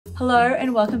Hello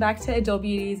and welcome back to Adore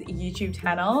Beauty's YouTube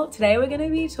channel. Today we're going to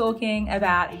be talking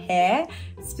about hair,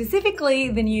 specifically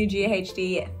the new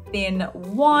GHD Thin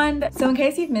Wand. So in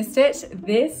case you've missed it,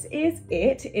 this is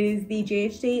it. It is the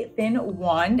GHD Thin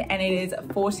Wand and it is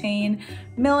 14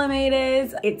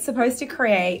 millimeters. It's supposed to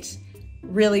create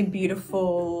really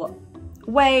beautiful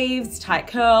waves, tight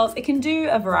curls. It can do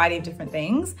a variety of different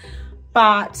things,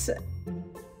 but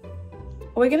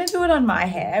we're gonna do it on my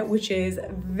hair, which is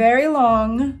very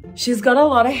long. She's got a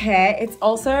lot of hair. It's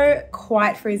also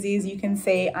quite frizzy. As you can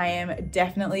see, I am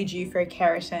definitely due for a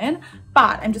keratin,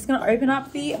 but I'm just gonna open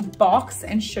up the box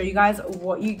and show you guys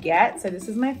what you get. So this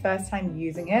is my first time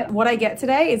using it. What I get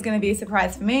today is gonna be a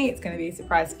surprise for me. It's gonna be a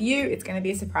surprise for you. It's gonna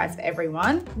be a surprise for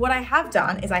everyone. What I have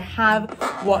done is I have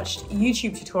watched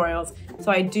YouTube tutorials,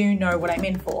 so I do know what I'm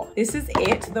in for. This is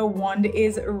it. The wand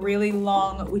is really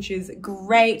long, which is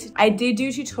great. I did do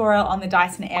a tutorial on the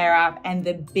Dyson Airwrap, and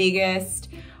the biggest,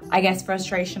 I guess,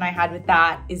 frustration I had with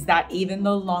that is that even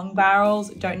the long barrels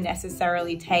don't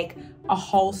necessarily take a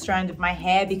whole strand of my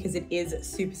hair because it is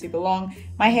super, super long.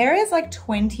 My hair is like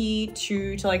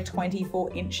 22 to like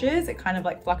 24 inches. It kind of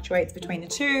like fluctuates between the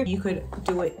two. You could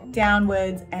do it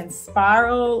downwards and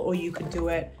spiral, or you could do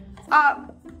it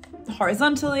up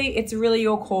horizontally. It's really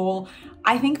your call.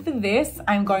 I think for this,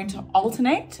 I'm going to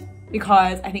alternate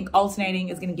because I think alternating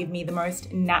is going to give me the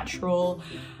most natural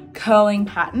curling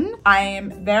pattern. I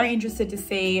am very interested to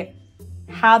see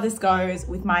how this goes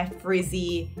with my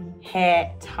frizzy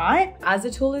hair type. As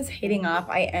the tool is heating up,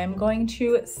 I am going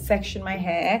to section my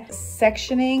hair.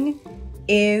 Sectioning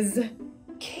is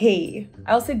key.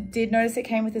 I also did notice it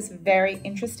came with this very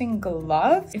interesting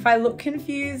glove. If I look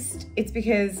confused, it's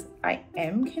because I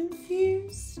am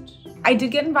confused. I did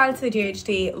get invited to the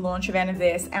GHD launch event of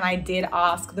this, and I did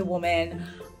ask the woman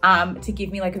to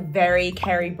give me like a very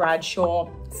Carrie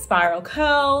Bradshaw spiral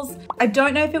curls. I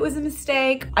don't know if it was a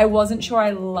mistake. I wasn't sure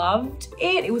I loved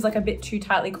it. It was like a bit too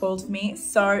tightly coiled for me.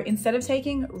 So instead of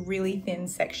taking really thin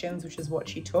sections, which is what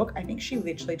she took, I think she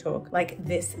literally took like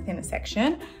this thinner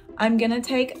section, I'm gonna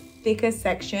take thicker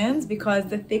sections, because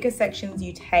the thicker sections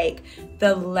you take,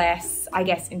 the less, I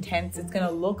guess, intense it's gonna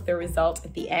look, the result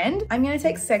at the end. I'm gonna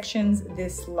take sections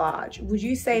this large. Would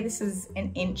you say this is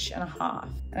 1.5 inches?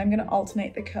 And I'm gonna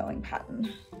alternate the curling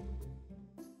pattern.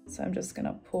 So I'm just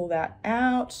gonna pull that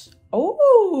out.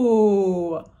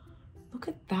 Oh, look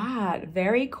at that,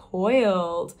 very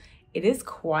coiled. It is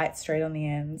quite straight on the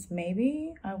ends.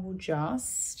 Maybe I will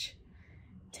just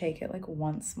take it like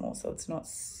once more so it's not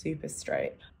super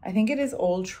straight. I think it is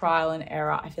all trial and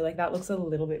error. I feel like that looks a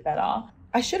little bit better.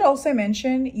 I should also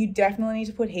mention, you definitely need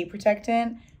to put heat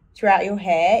protectant throughout your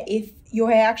hair. If your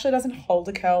hair actually doesn't hold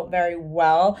a curl very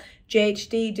well,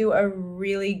 GHD do a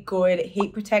really good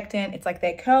heat protectant. It's like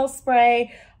their curl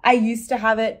spray. I used to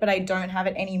have it, but I don't have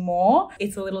it anymore.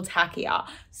 It's a little tackier.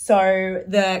 So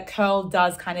the curl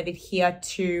does kind of adhere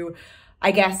to,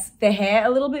 I guess, the hair a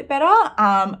little bit better,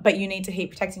 but you need to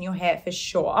heat protect in your hair for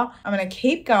sure. I'm gonna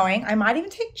keep going. I might even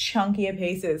take chunkier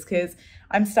pieces because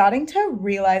I'm starting to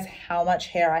realize how much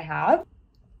hair I have.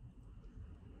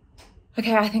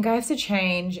 Okay, I think I have to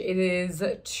change. It is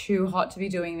too hot to be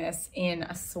doing this in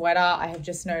a sweater. I have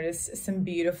just noticed some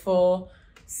beautiful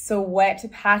sweat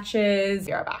patches.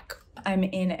 Be right back. I'm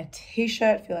in a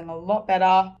t-shirt, feeling a lot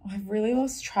better. I've really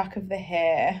lost track of the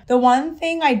hair. The one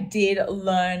thing I did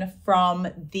learn from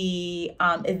the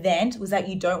event was that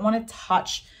you don't want to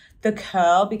touch the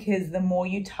curl, because the more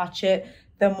you touch it,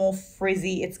 the more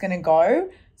frizzy it's gonna go.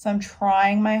 So I'm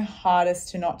trying my hardest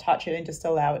to not touch it and just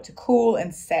allow it to cool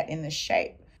and set in the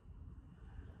shape.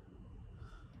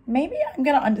 Maybe I'm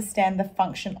gonna understand the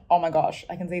function. Oh my gosh,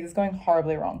 I can see this going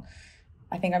horribly wrong.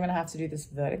 I think I'm gonna have to do this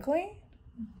vertically.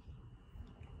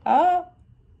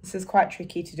 This is quite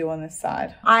tricky to do on this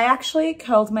side. I actually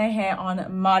curled my hair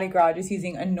on Mardi Gras just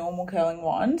using a normal curling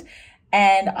wand,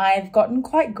 and I've gotten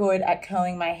quite good at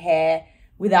curling my hair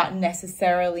without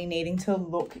necessarily needing to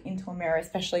look into a mirror,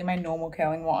 especially my normal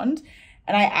curling wand.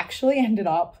 And I actually ended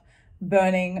up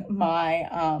burning my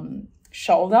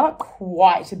shoulder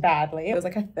quite badly. It was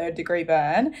like a 3rd-degree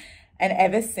burn. And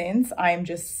ever since, I'm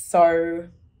just so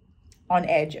on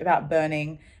edge about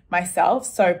burning myself.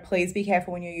 So please be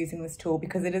careful when you're using this tool,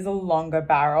 because it is a longer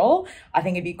barrel. I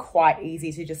think it'd be quite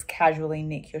easy to just casually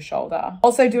nick your shoulder.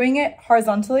 Also, doing it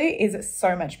horizontally is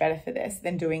so much better for this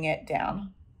than doing it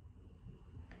down.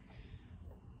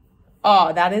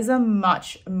 Oh, that is a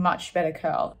much, much better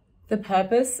curl. The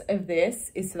purpose of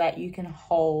this is so that you can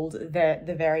hold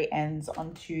the very ends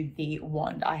onto the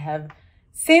wand. I have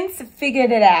since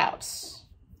figured it out.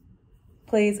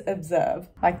 Please observe,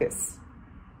 like this.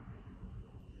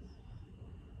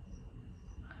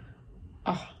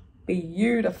 Oh,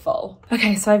 Beautiful.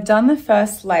 Okay, so I've done the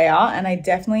first layer and I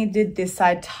definitely did this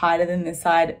side tighter than this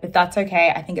side, but that's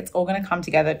okay. I think it's all gonna come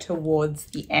together towards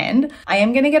the end. I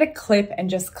am gonna get a clip and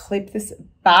just clip this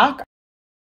back.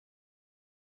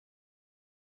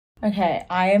 Okay,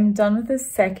 I am done with the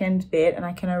second bit and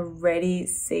I can already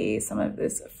see some of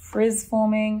this frizz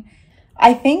forming.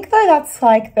 I think though that's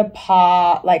like the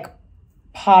part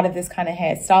of this kind of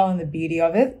hairstyle, and the beauty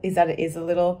of it is that it is a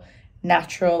little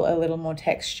natural, a little more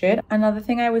textured. Another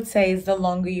thing I would say is the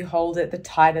longer you hold it, the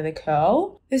tighter the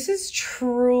curl. This has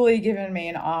truly given me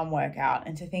an arm workout,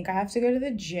 and to think I have to go to the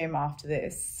gym after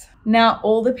this. Now,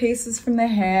 all the pieces from the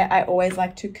hair, I always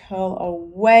like to curl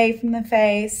away from the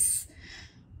face,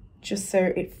 just so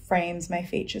it frames my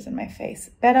features and my face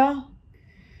better.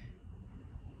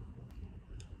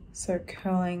 So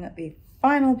curling the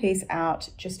final piece out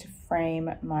just to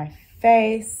frame my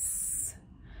face.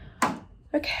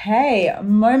 Okay,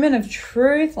 moment of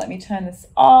truth. Let me turn this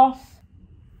off.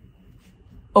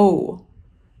 Oh,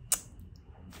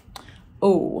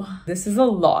 this is a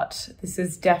lot. This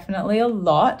is definitely a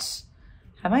lot.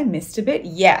 Have I missed a bit?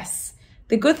 Yes.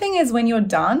 The good thing is when you're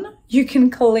done, you can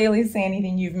clearly see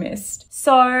anything you've missed.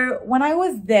 So when I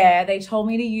was there, they told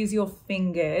me to use your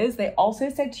fingers. They also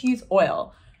said to use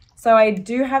oil. So I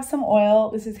do have some oil.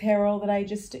 This is hair oil that I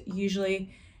just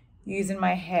usually use in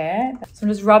my hair. So I'm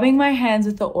just rubbing my hands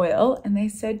with the oil, and they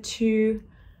said to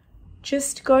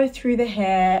just go through the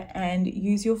hair and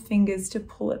use your fingers to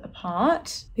pull it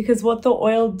apart, because what the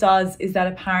oil does is that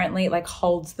apparently it like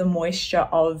holds the moisture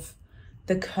of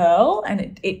the curl,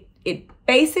 and it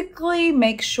basically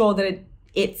makes sure that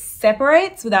it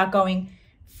separates without going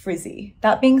frizzy.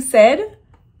 That being said,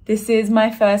 this is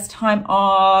my first time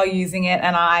using it,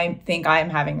 and I think I'm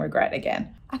having regret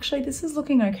again. Actually, this is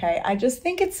looking okay. I just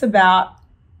think it's about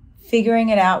figuring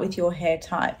it out with your hair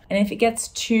type. And if it gets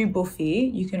too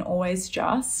buffy, you can always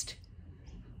just,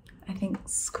 I think,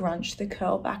 scrunch the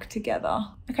curl back together.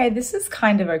 Okay, this is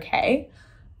kind of okay.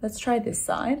 Let's try this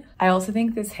side. I also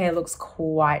think this hair looks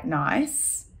quite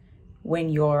nice when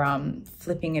you're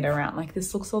flipping it around. Like,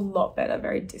 this looks a lot better,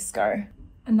 very disco.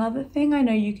 Another thing I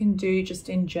know you can do just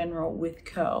in general with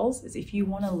curls is if you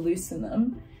want to loosen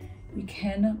them, you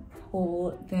can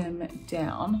pull them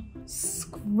down.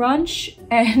 Scrunch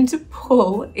and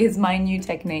pull is my new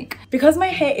technique. Because my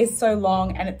hair is so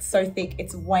long and it's so thick,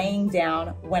 it's weighing down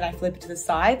when I flip it to the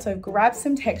side. So I've grabbed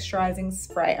some texturizing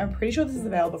spray. I'm pretty sure this is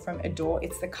available from Adore.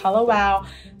 It's the ColorWow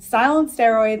Style on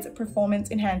Steroids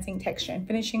Performance Enhancing Texture and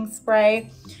Finishing Spray.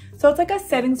 So it's like a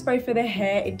setting spray for the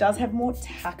hair. It does have more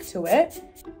tack to it.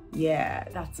 Yeah,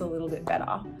 that's a little bit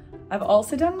better. I've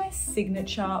also done my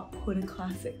signature put a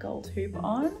classic gold hoop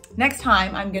on. Next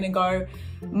time I'm gonna go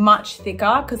much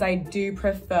thicker because I do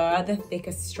prefer the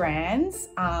thicker strands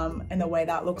and the way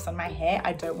that looks on my hair.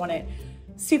 I don't want it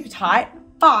super tight,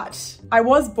 but I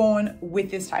was born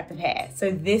with this type of hair.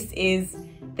 So this is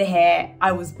the hair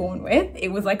I was born with. It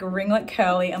was like a ringlet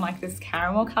curly and like this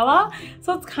caramel color.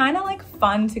 So it's kind of like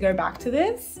fun to go back to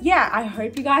this. Yeah, I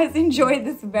hope you guys enjoyed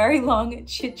this very long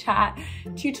chit chat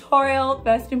tutorial,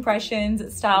 first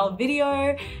impressions style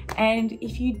video. And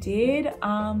if you did,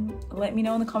 let me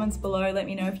know in the comments below. Let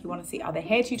me know if you want to see other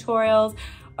hair tutorials.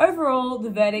 Overall, the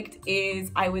verdict is,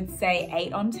 I would say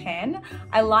 8 on 10.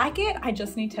 I like it. I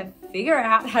just need to figure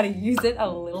out how to use it a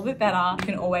little bit better. You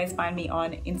can always find me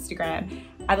on Instagram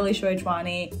at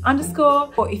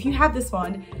 @AliciaOjwani_. Or if you have this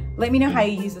wand, let me know how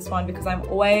you use this wand, because I'm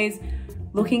always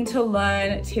looking to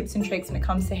learn tips and tricks when it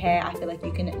comes to hair. I feel like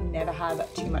you can never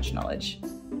have too much knowledge.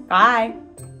 Bye.